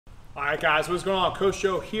All right, guys, what's going on? Coach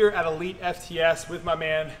Joe here at EliteFTS with my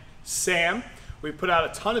man, Sam. We put out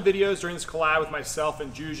a ton of videos during this collab with myself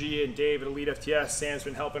and Juji and Dave at EliteFTS. Sam's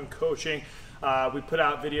been helping coaching. We put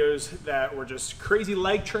out videos that were just crazy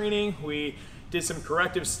leg training. We did some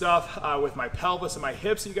corrective stuff with my pelvis and my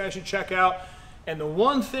hips that you guys should check out. And the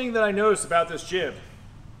one thing that I noticed about this gym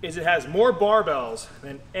is it has more barbells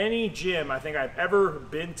than any gym I think I've ever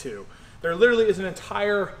been to. There literally is an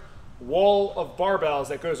entire wall of barbells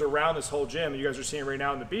that goes around this whole gym. You guys are seeing right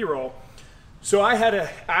now in the B-roll. So I had to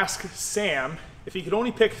ask Sam if he could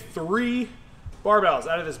only pick 3 barbells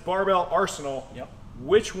out of this barbell arsenal,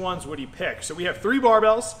 which ones would he pick? So we have 3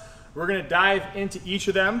 barbells. We're gonna dive into each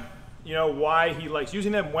of them, you know, why he likes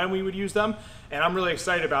using them, when we would use them, and I'm really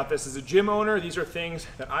excited about this. As a gym owner, these are things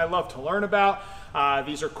that I love to learn about.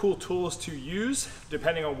 These are cool tools to use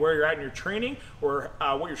depending on where you're at in your training or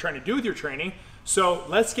what you're trying to do with your training. So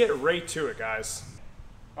let's get right to it, guys.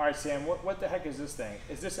 All right, Sam, what the heck is this thing?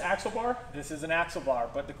 Is this axle bar? This is an axle bar,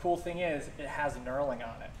 but the cool thing is it has knurling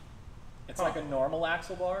on it. It's like a normal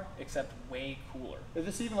axle bar, except way cooler.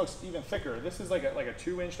 This even looks even thicker. This is like a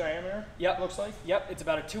 2-inch diameter, Yep. Looks like? Yep, it's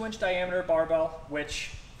about a 2-inch diameter barbell,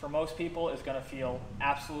 which for most people is gonna feel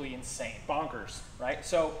absolutely insane. Bonkers. Right,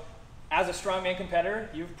 so as a strongman competitor,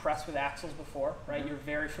 you've pressed with axles before, right? You're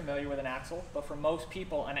very familiar with an axle, but for most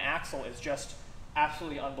people, an axle is just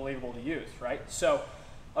absolutely unbelievable to use, right? So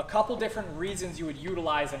a couple different reasons you would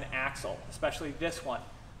utilize an axle, especially this one.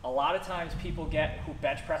 A lot of times people who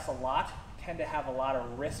bench press a lot tend to have a lot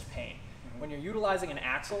of wrist pain. When you're utilizing an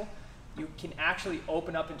axle, you can actually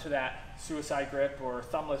open up into that suicide grip or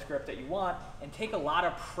thumbless grip that you want and take a lot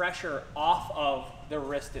of pressure off of the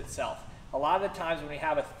wrist itself. A lot of the times when we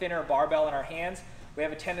have a thinner barbell in our hands, we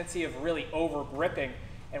have a tendency of really over gripping,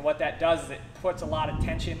 and what that does is it puts a lot of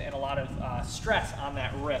tension and a lot of stress on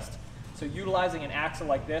that wrist. So utilizing an axle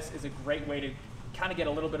like this is a great way to kind of get a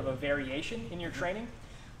little bit of a variation in your training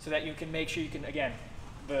so that you can make sure you can, again,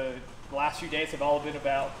 the last few days have all been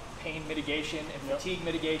about pain mitigation and fatigue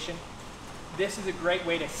mitigation. This is a great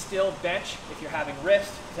way to still bench if you're having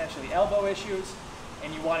wrist, potentially elbow issues,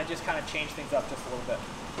 and you want to just kind of change things up just a little bit.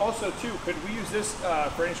 Also, too, could we use this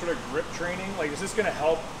for any sort of grip training? Like, is this going to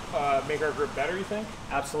help make our grip better, you think?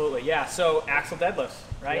 Absolutely, yeah. So axle deadlifts,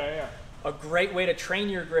 right? Yeah. A great way to train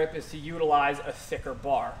your grip is to utilize a thicker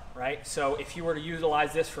bar, right? So if you were to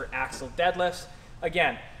utilize this for axle deadlifts,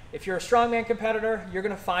 again, if you're a strongman competitor, you're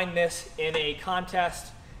going to find this in a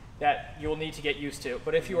contest that you'll need to get used to.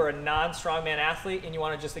 But if you are a non-strongman athlete and you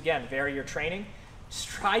want to just, again, vary your training, just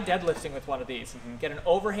try deadlifting with one of these. Get an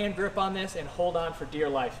overhand grip on this and hold on for dear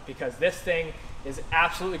life, because this thing is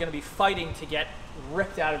absolutely going to be fighting to get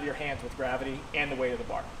ripped out of your hands with gravity and the weight of the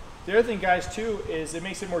bar. The other thing, guys, too, is it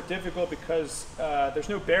makes it more difficult because there's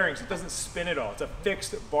no bearings. It doesn't spin at all. It's a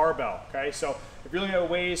fixed barbell, okay? So if you're looking at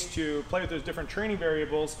ways to play with those different training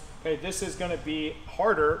variables, okay, this is going to be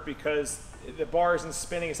harder because the bar isn't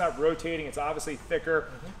spinning, it's not rotating, it's obviously thicker.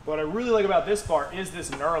 What I really like about this bar is this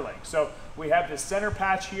knurling. So we have this center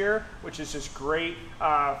patch here, which is just great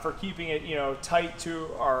for keeping it, you know, tight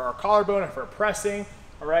to our collarbone and for pressing.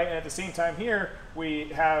 All right, and at the same time here, we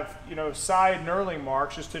have, you know, side knurling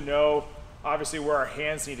marks just to know, obviously, where our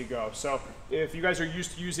hands need to go. So if you guys are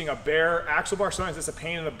used to using a bare axle bar, sometimes it's a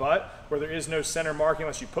pain in the butt where there is no center marking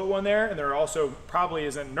unless you put one there, and there also probably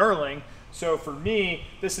isn't knurling. So for me,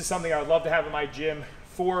 this is something I would love to have in my gym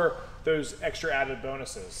for those extra added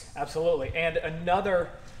bonuses. Absolutely, and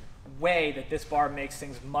another way that this bar makes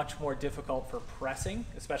things much more difficult for pressing,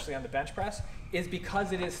 especially on the bench press, is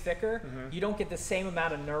because it is thicker, you don't get the same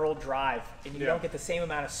amount of neural drive and you don't get the same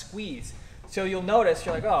amount of squeeze. So you'll notice,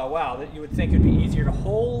 you're like, oh wow, that you would think it'd be easier to,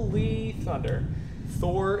 holy thunder.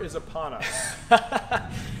 Thor is upon us.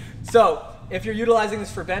 So if you're utilizing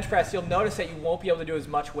this for bench press, you'll notice that you won't be able to do as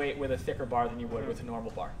much weight with a thicker bar than you would with a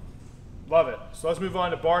normal bar. Love it. So let's move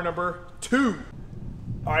on to bar number 2.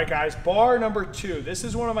 All right, guys, bar number 2. This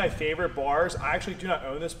is one of my favorite bars. I actually do not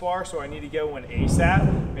own this bar, so I need to get one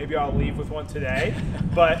ASAP. Maybe I'll leave with one today.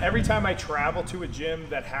 But every time I travel to a gym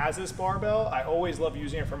that has this barbell, I always love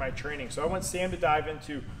using it for my training. So I want Sam to dive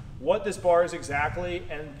into what this bar is exactly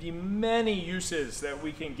and the many uses that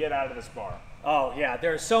we can get out of this bar. Oh yeah,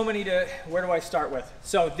 there are so many where do I start with?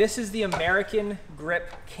 So this is the American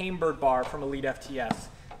Grip Cambered bar from EliteFTS.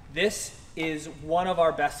 This is one of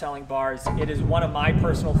our best-selling bars. It is one of my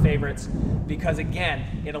personal favorites because,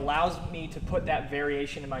 again, it allows me to put that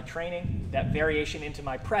variation in my training, that variation into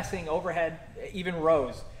my pressing, overhead, even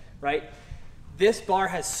rows, right? This bar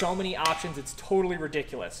has so many options, it's totally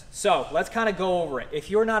ridiculous. So let's kind of go over it. If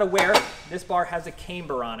you're not aware, this bar has a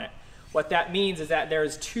camber on it. What that means is that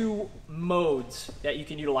there's two modes that you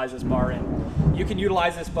can utilize this bar in. You can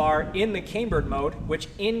utilize this bar in the cambered mode, which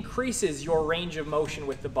increases your range of motion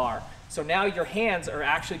with the bar. So now your hands are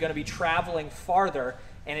actually going to be traveling farther,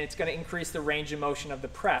 and it's going to increase the range of motion of the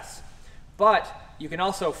press. But you can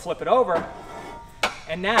also flip it over,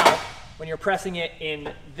 and now when you're pressing it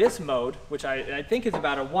in this mode, which I think is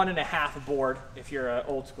about a 1.5 board if you're an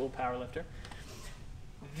old school powerlifter,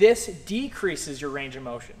 this decreases your range of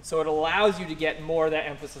motion. So it allows you to get more of that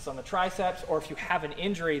emphasis on the triceps, or if you have an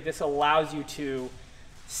injury, this allows you to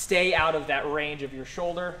stay out of that range of your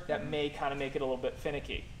shoulder that may kind of make it a little bit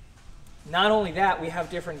finicky. Not only that, we have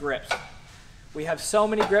different grips. We have so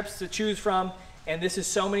many grips to choose from, and this is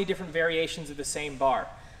so many different variations of the same bar.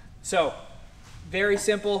 So very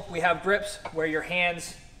simple, we have grips where your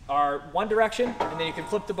hands are one direction, and then you can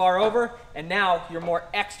flip the bar over, and now you're more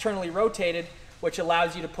externally rotated, which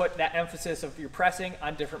allows you to put that emphasis of your pressing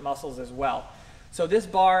on different muscles as well. So this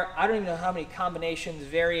bar, I don't even know how many combinations,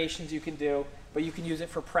 variations you can do, but you can use it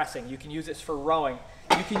for pressing, you can use this for rowing,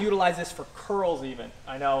 you can utilize this for curls even.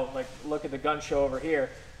 I know, like, look at the gun show over here,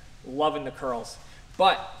 loving the curls.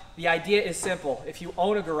 But the idea is simple. If you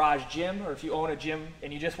own a garage gym, or if you own a gym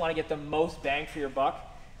and you just want to get the most bang for your buck,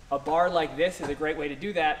 a bar like this is a great way to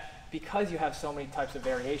do that because you have so many types of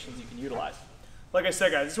variations you can utilize. Like I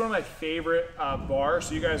said, guys, this is one of my favorite bars.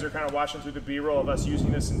 So you guys are kind of watching through the B-roll of us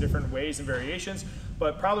using this in different ways and variations,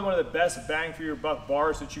 but probably one of the best bang for your buck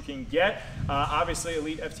bars that you can get. Obviously,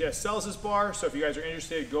 EliteFTS sells this bar, so if you guys are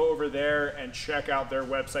interested, go over there and check out their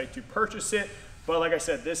website to purchase it. But like I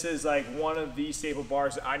said, this is like one of the staple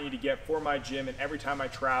bars that I need to get for my gym, and every time I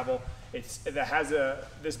travel, that has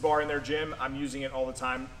this bar in their gym, I'm using it all the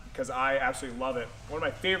time because I absolutely love it. One of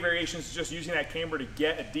my favorite variations is just using that camber to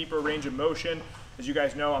get a deeper range of motion. As you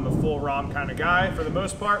guys know, I'm a full ROM kind of guy for the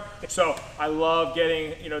most part, so I love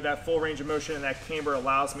getting that full range of motion, and that camber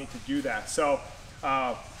allows me to do that. So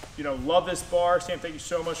love this bar. Sam, thank you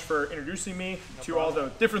so much for introducing me to all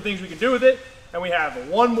the different things we can do with it. And we have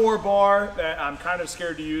one more bar that I'm kind of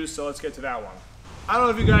scared to use, so let's get to that one. I don't know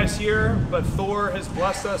if you guys hear, but Thor has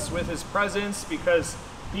blessed us with his presence because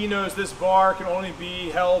he knows this bar can only be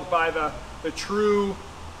held by the true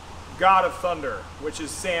God of Thunder, which is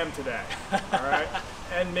Sam today, all right?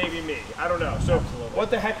 And maybe me, I don't know. So what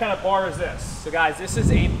the heck kind of bar is this? So guys, this is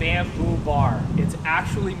a bamboo bar. It's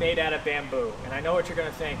actually made out of bamboo. And I know what you're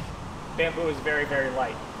gonna think. Bamboo is very, very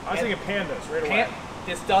light. I was thinking pandas right away.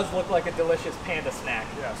 This does look like a delicious panda snack.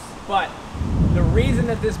 Yes. But the reason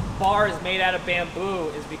that this bar is made out of bamboo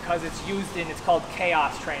is because it's used in, it's called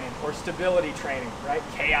chaos training or stability training, right?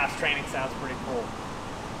 Chaos training sounds pretty cool.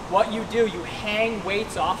 What you do, you hang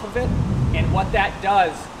weights off of it, and what that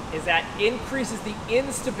does is that increases the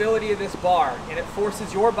instability of this bar, and it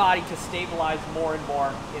forces your body to stabilize more and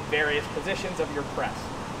more in various positions of your press.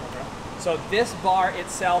 Okay. So this bar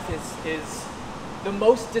itself is the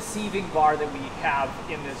most deceiving bar that we have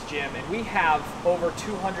in this gym, and we have over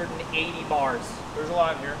 280 bars. There's a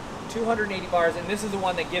lot in here. 280 bars, and this is the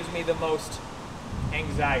one that gives me the most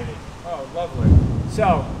anxiety. Oh, lovely.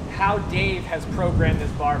 So how Dave has programmed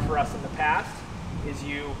this bar for us in the past is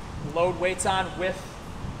you load weights on with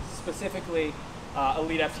specifically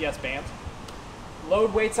EliteFTS bands.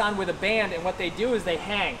 Load weights on with a band, and what they do is they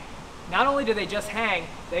hang. Not only do they just hang,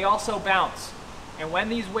 they also bounce. And when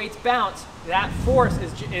these weights bounce, that force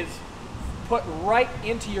is put right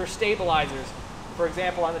into your stabilizers, for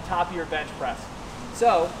example, on the top of your bench press.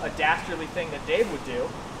 So, a dastardly thing that Dave would do,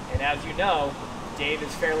 and as you know, Dave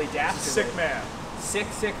is fairly dastardly. Sick man.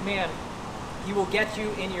 Sick man. He will get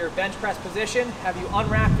you in your bench press position, have you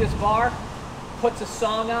unwrap this bar, puts a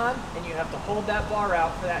song on, and you have to hold that bar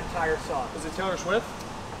out for that entire song. Is it Taylor Swift?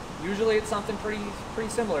 Usually it's something pretty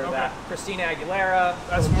similar to that. Christina Aguilera.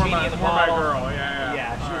 That's more my girl.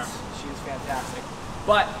 Yeah, she's fantastic.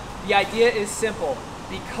 But the idea is simple.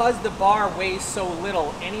 Because the bar weighs so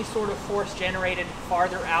little, any sort of force generated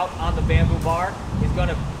farther out on the bamboo bar is going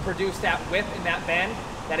to produce that whip and that bend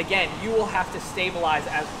that, again, you will have to stabilize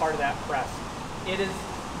as part of that press. It is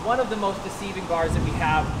one of the most deceiving bars that we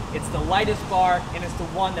have. It's the lightest bar, and it's the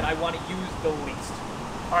one that I want to use the least.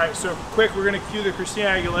 All right, so quick, we're gonna cue the Christina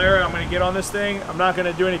Aguilera. I'm gonna get on this thing. I'm not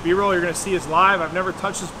gonna do any B-roll. You're gonna see us live. I've never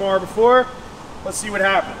touched this bar before. Let's see what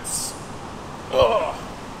happens. Oh.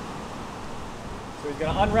 So he's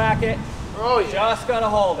gonna unrack it. Oh yeah. Just gonna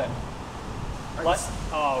hold it.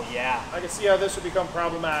 Oh yeah. I can see how this would become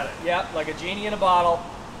problematic. Yep, like a genie in a bottle.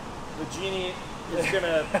 The genie is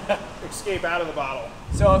gonna escape out of the bottle.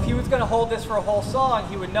 So if he was gonna hold this for a whole song,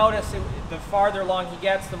 he would notice the farther along he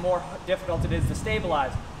gets, the more difficult it is to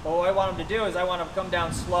stabilize. But what I want him to do is I want him to come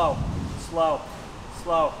down slow, slow,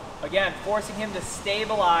 slow. Again, forcing him to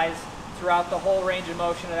stabilize throughout the whole range of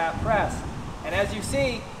motion of that press. And as you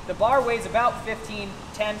see, the bar weighs about 10,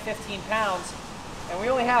 15 pounds, and we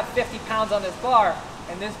only have 50 pounds on this bar,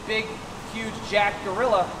 and this big, huge jack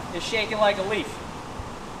gorilla is shaking like a leaf.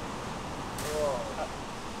 Whoa.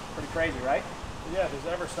 Pretty crazy, right? Yeah, does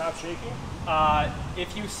it ever stop shaking?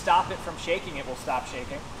 If you stop it from shaking, it will stop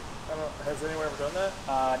shaking. I don't know, has anyone ever done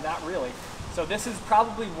that? Not really. So this is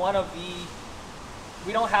probably one of the,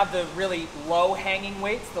 we don't have the really low hanging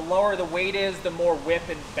weights. The lower the weight is, the more whip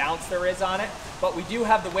and bounce there is on it. But we do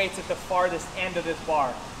have the weights at the farthest end of this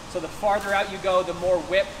bar. So the farther out you go, the more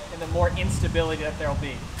whip and the more instability that there'll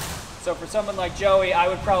be. So for someone like Joey, I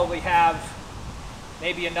would probably have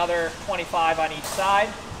maybe another 25 on each side,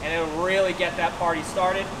 and it'll really get that party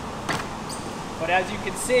started. But as you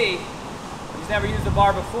can see, he's never used the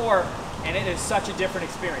bar before, and it is such a different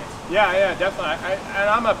experience. Yeah, definitely. And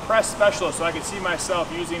I'm a press specialist, so I can see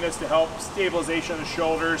myself using this to help stabilization of the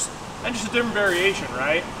shoulders and just a different variation,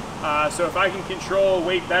 right? So if I can control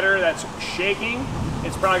weight better that's shaking,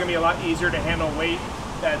 it's probably gonna be a lot easier to handle weight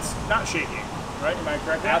that's not shaking, right? Am I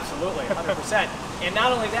correct? Absolutely, 100%. And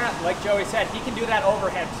not only that, like Joey said, he can do that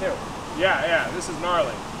overhead too. Yeah, this is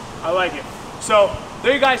gnarly. I like it. So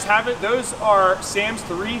there you guys have it. Those are Sam's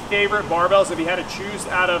 3 favorite barbells if he had to choose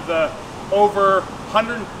out of the over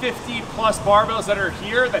 150 plus barbells that are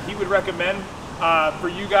here that he would recommend for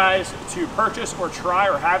you guys to purchase or try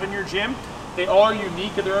or have in your gym. They all are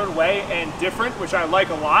unique in their own way and different, which I like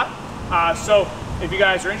a lot. So if you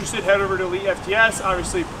guys are interested, head over to EliteFTS,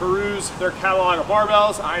 obviously peruse their catalog of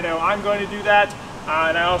barbells. I know I'm going to do that.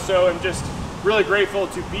 And I also am just really grateful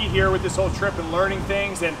to be here with this whole trip and learning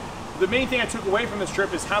things. And the main thing I took away from this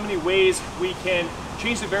trip is how many ways we can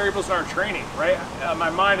change the variables in our training, right?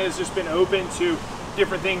 My mind has just been open to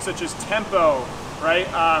different things such as tempo, right?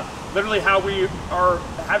 Literally how we are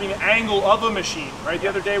having an angle of a machine, right? The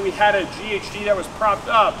other day we had a GHD that was propped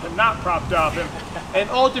up and not propped up, and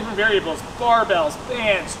all different variables, barbells,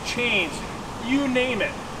 bands, chains, you name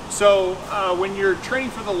it. So when you're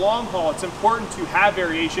training for the long haul, it's important to have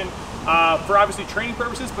variation for obviously training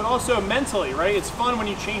purposes, but also mentally, right? It's fun when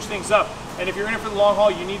you change things up. And if you're in it for the long haul,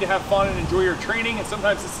 you need to have fun and enjoy your training. And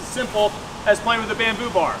sometimes it's as simple as playing with a bamboo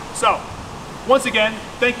bar. So once again,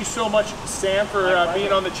 thank you so much, Sam, for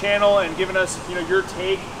being on the channel and giving us, your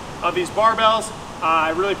take of these barbells.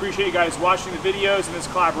 I really appreciate you guys watching the videos and this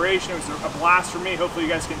collaboration. It was a blast for me. Hopefully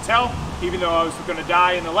you guys can tell, even though I was going to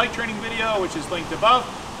die in the light training video, which is linked above.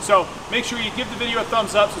 So make sure you give the video a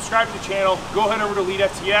thumbs up, subscribe to the channel, go head over to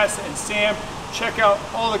EliteFTS and Sam, check out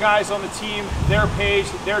all the guys on the team, their page,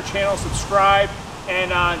 their channel, subscribe.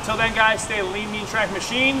 And until then, guys, stay a lean, mean, track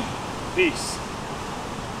machine. Peace.